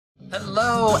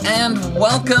Hello and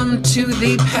welcome to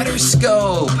the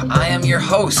Pederscope. I am your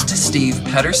host, Steve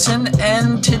Pederson,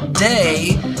 and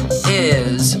today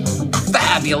is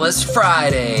Fabulous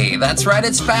Friday. That's right,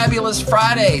 it's Fabulous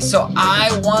Friday. So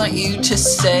I want you to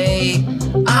say,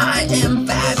 I am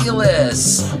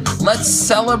fabulous. Let's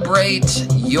celebrate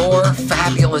your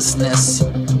fabulousness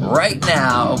right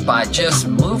now by just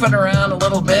moving around a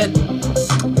little bit.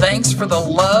 Thanks for the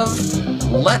love.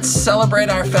 Let's celebrate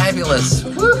our fabulous.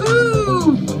 Woohoo!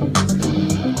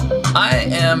 I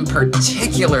am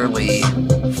particularly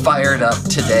fired up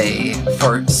today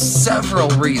for several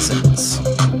reasons.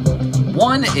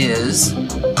 One is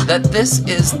that this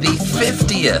is the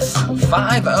 50th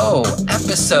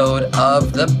episode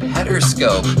of the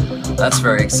Pederscope. That's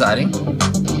very exciting.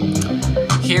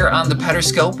 Here on the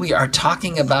Pederscope, we are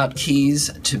talking about keys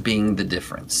to being the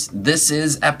difference. This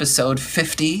is episode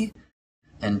 50,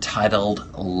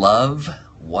 entitled Love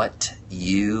What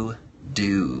You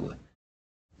Do.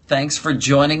 Thanks for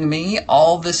joining me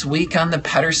all this week on the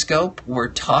Pederscope. We're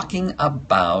talking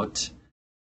about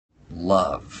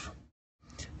love.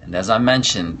 And as I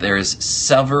mentioned, there's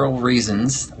several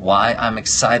reasons why I'm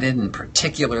excited and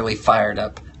particularly fired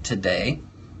up today.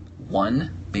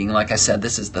 One being, like I said,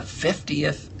 this is the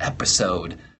 50th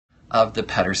episode of the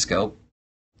Pederscope,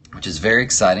 which is very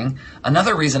exciting.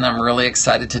 Another reason I'm really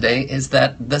excited today is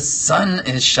that the sun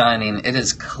is shining. It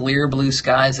is clear blue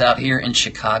skies out here in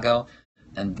Chicago,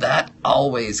 and that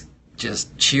always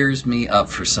just cheers me up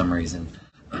for some reason.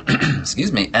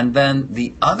 Excuse me. And then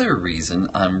the other reason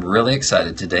I'm really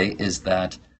excited today is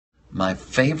that my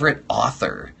favorite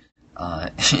author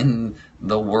in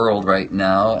the world right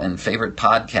now and favorite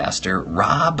podcaster,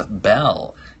 Rob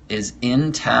Bell, is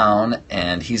in town,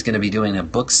 and he's going to be doing a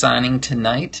book signing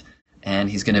tonight, and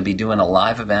he's going to be doing a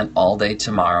live event all day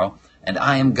tomorrow, and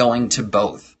I am going to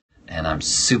both, and I'm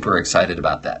super excited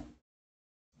about that.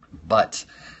 But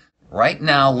right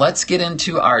now, let's get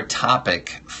into our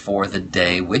topic for the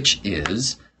day, which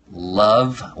is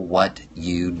love what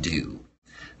you do.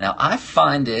 Now, I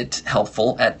find it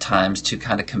helpful at times to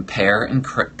kind of compare and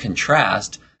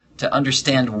contrast to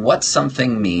understand what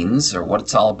something means or what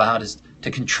it's all about, is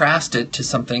to contrast it to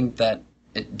something that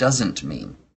it doesn't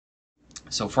mean.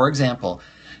 So, for example,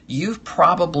 you've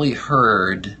probably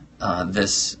heard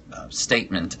this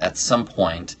statement at some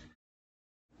point: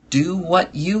 do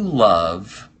what you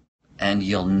love and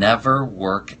you'll never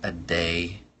work a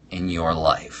day in your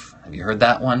life. Have you heard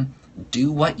that one?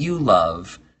 Do what you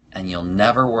love and you'll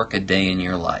never work a day in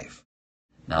your life.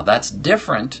 Now, that's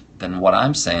different than what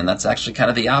I'm saying. That's actually kind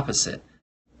of the opposite.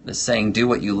 The saying, do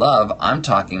what you love, I'm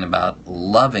talking about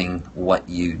loving what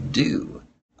you do.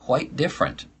 Quite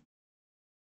different.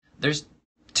 There's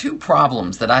two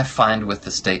problems that I find with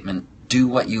the statement, do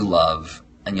what you love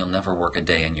and you'll never work a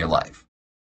day in your life.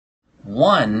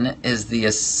 One is the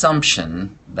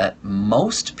assumption that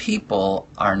most people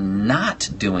are not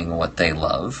doing what they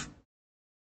love,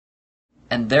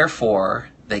 and therefore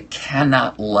they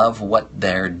cannot love what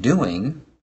they're doing.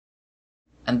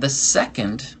 And the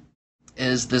second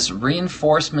is this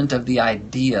reinforcement of the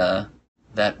idea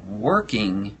that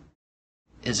working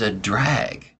is a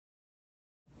drag.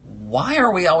 Why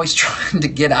are we always trying to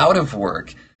get out of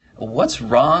work? What's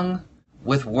wrong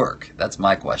with work? That's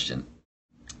my question.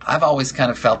 I've always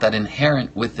kind of felt that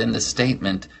inherent within the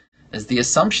statement is the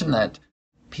assumption that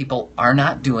people are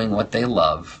not doing what they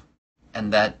love,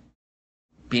 and that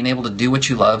being able to do what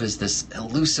you love is this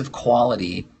elusive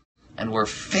quality, and we're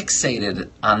fixated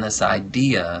on this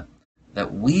idea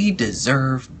that we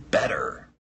deserve better,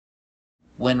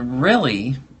 when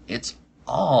really it's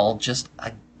all just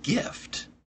a gift,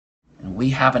 and we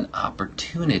have an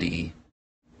opportunity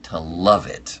to love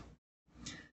it.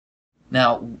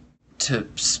 Now, to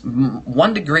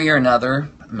one degree or another,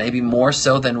 maybe more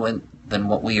so than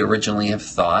what we originally have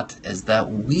thought, is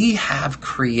that we have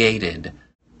created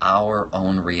our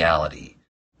own reality.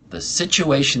 The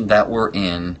situation that we're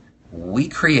in, we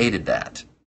created that.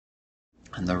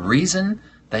 And the reason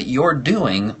that you're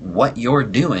doing what you're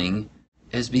doing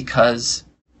is because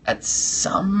at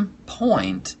some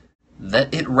point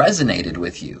that it resonated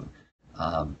with you.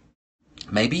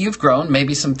 Maybe you've grown,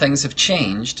 maybe some things have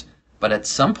changed, but at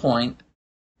some point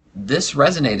this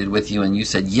resonated with you and you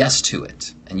said yes to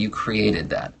it, and you created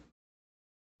that.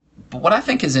 But what I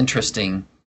think is interesting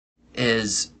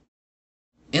is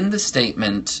in the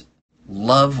statement,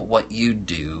 love what you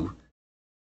do,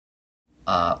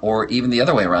 or even the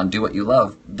other way around, do what you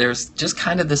love, there's just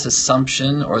kind of this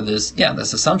assumption, or this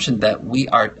assumption that we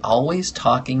are always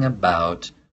talking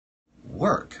about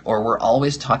work, or we're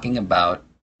always talking about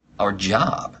our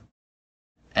job.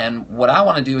 And what I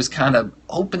want to do is kind of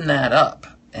open that up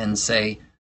and say,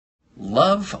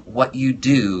 love what you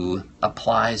do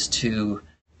applies to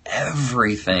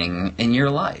everything in your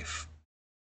life.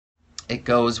 It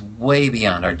goes way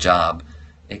beyond our job.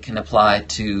 It can apply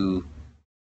to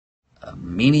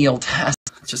menial tasks.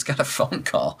 Just got a phone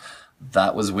call.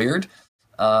 That was weird.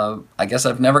 I guess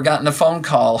I've never gotten a phone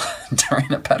call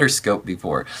during a Pederscope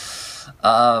before.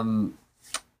 All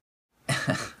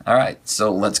right,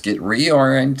 so let's get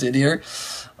reoriented here.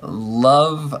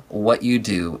 Love what you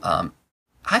do.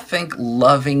 I think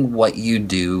loving what you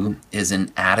do is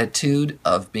an attitude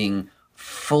of being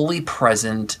fully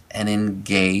present and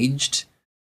engaged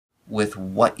with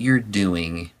what you're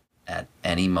doing at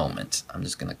any moment. I'm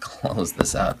just going to close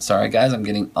this out. Sorry, guys, I'm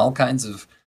getting all kinds of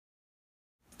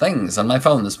things on my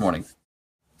phone this morning.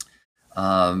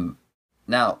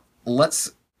 Now,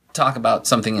 let's talk about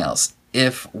something else.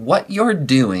 If what you're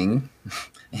doing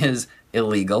is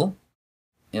illegal,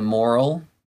 immoral,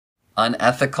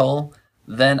 unethical,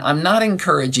 then I'm not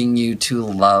encouraging you to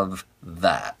love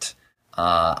that.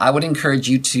 I would encourage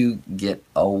you to get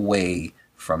away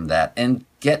from that and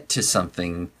get to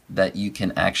something that you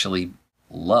can actually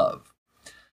love.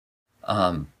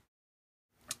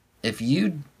 If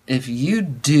you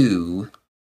do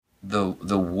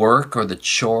the work or the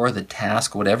chore, the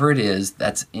task, whatever it is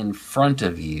that's in front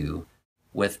of you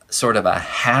with sort of a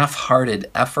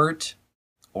half-hearted effort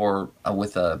or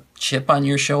with a chip on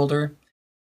your shoulder,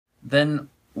 then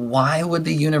why would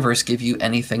the universe give you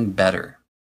anything better?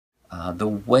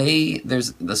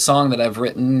 There's the song that I've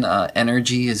written,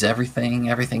 energy is everything,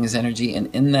 everything is energy.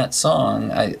 And in that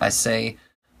song, I say,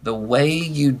 the way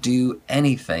you do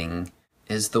anything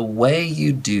is the way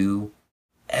you do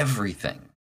everything.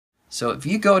 So if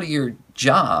you go to your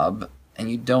job and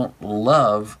you don't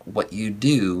love what you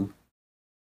do,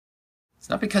 it's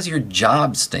not because your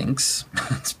job stinks.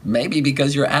 It's maybe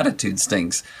because your attitude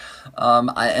stinks.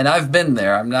 And I've been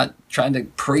there. I'm not trying to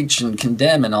preach and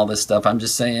condemn and all this stuff. I'm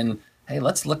just saying, hey,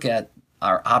 let's look at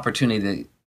our opportunity,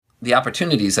 the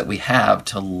opportunities that we have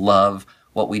to love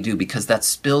what we do, because that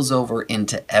spills over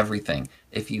into everything.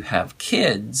 If you have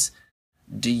kids,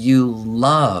 do you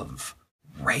love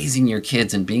raising your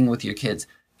kids and being with your kids?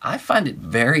 I find it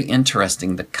very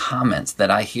interesting, the comments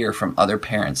that I hear from other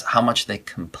parents, how much they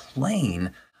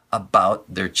complain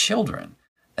about their children.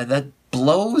 That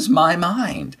blows my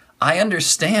mind. I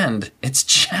understand it's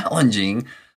challenging,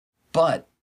 but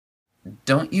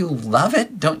don't you love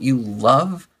it? Don't you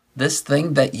love this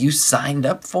thing that you signed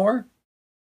up for?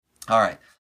 All right.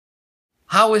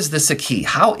 How is this a key?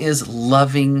 How is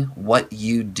loving what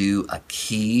you do a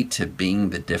key to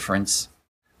being the difference?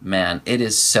 Man, it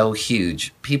is so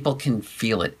huge. People can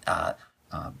feel it.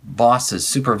 Bosses,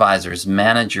 supervisors,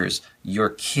 managers, your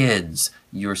kids,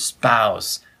 your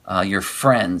spouse, your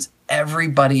friends,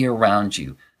 everybody around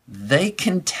you, they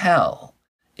can tell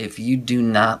if you do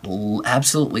not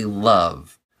absolutely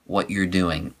love what you're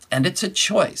doing. And it's a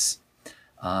choice.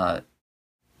 And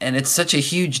it's such a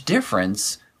huge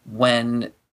difference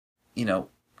when,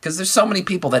 because there's so many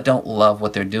people that don't love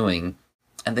what they're doing,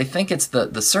 and they think it's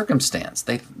the circumstance.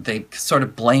 They sort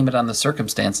of blame it on the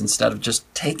circumstance instead of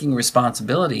just taking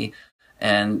responsibility.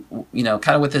 And, kind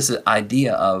of with this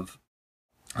idea of,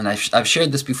 and I've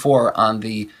shared this before on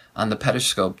the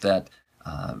Pederscope, that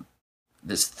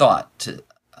this thought to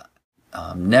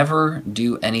never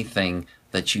do anything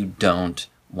that you don't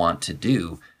want to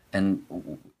do.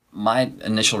 And my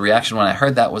initial reaction when I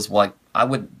heard that was like, I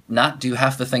would not do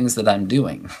half the things that I'm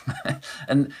doing.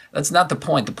 And that's not the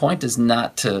point. The point is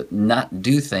not to not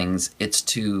do things. It's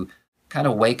to kind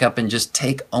of wake up and just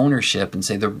take ownership and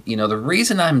say, the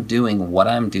reason I'm doing what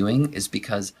I'm doing is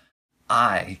because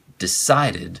I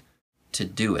decided to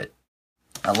do it.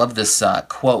 I love this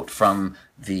quote from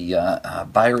the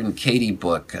Byron Katie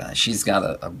book. She's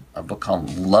got a book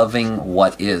called Loving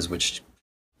What Is, which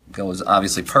goes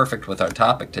obviously perfect with our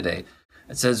topic today.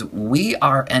 It says, we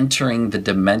are entering the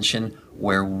dimension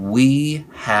where we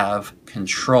have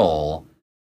control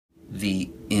the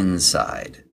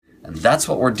inside. And that's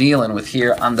what we're dealing with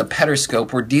here on the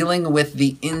Pederscope. We're dealing with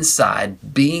the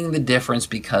inside being the difference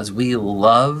because we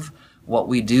love what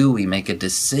we do. We make a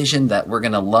decision that we're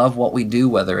going to love what we do,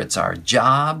 whether it's our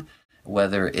job,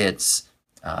 whether it's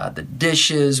the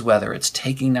dishes, whether it's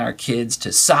taking our kids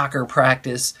to soccer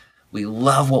practice. We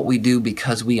love what we do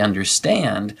because we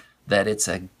understand that it's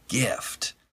a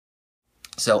gift.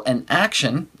 So an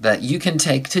action that you can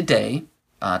take today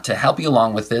to help you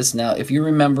along with this. Now, if you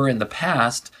remember in the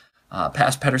past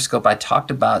Pederscope, I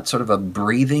talked about sort of a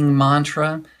breathing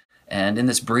mantra. And in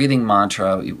this breathing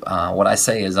mantra, what I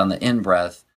say is on the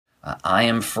in-breath, I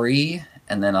am free.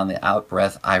 And then on the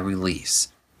out-breath, I release.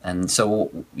 And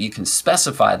so you can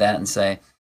specify that and say,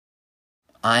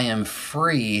 I am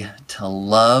free to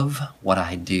love what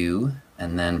I do,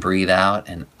 and then breathe out,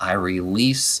 and I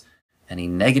release any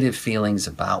negative feelings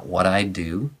about what I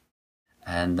do.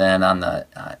 And then on the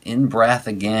in-breath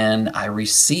again, I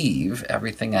receive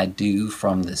everything I do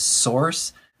from this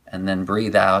source, and then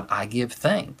breathe out, I give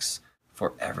thanks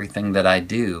for everything that I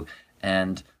do.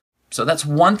 And so that's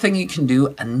one thing you can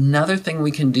do. Another thing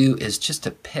we can do is just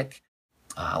to pick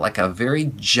like a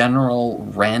very general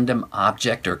random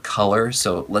object or color.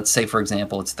 So let's say, for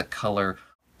example, it's the color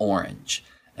orange.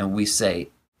 And we say,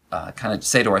 kind of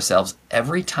say to ourselves,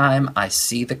 every time I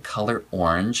see the color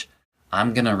orange,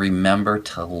 I'm going to remember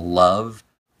to love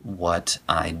what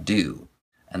I do.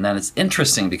 And then it's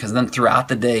interesting because then throughout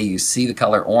the day you see the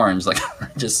color orange. Like I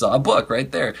just saw a book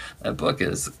right there. That book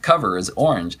cover is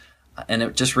orange. And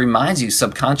it just reminds you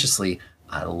subconsciously,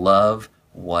 I love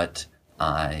what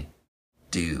I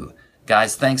do.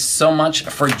 Guys, thanks so much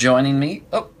for joining me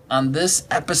on this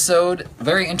episode,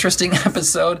 very interesting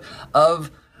episode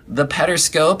of the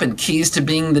Pederscope and Keys to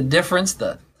Being the Difference,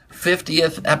 the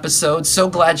 50th episode. So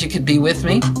glad you could be with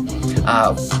me.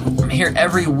 I'm here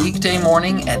every weekday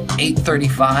morning at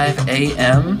 8:35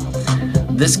 a.m.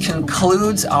 This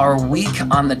concludes our week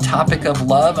on the topic of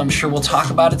love. I'm sure we'll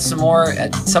talk about it some more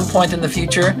at some point in the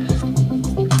future.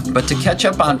 But to catch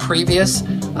up on previous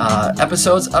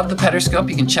episodes of the Pederscope,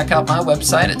 you can check out my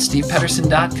website at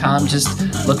stevepederson.com.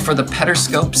 Just look for the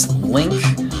Pederscopes link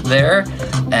there.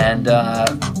 And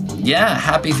yeah,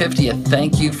 happy 50th.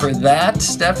 Thank you for that,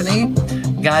 Stephanie.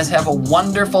 You guys have a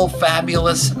wonderful,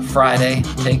 fabulous Friday.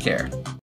 Take care.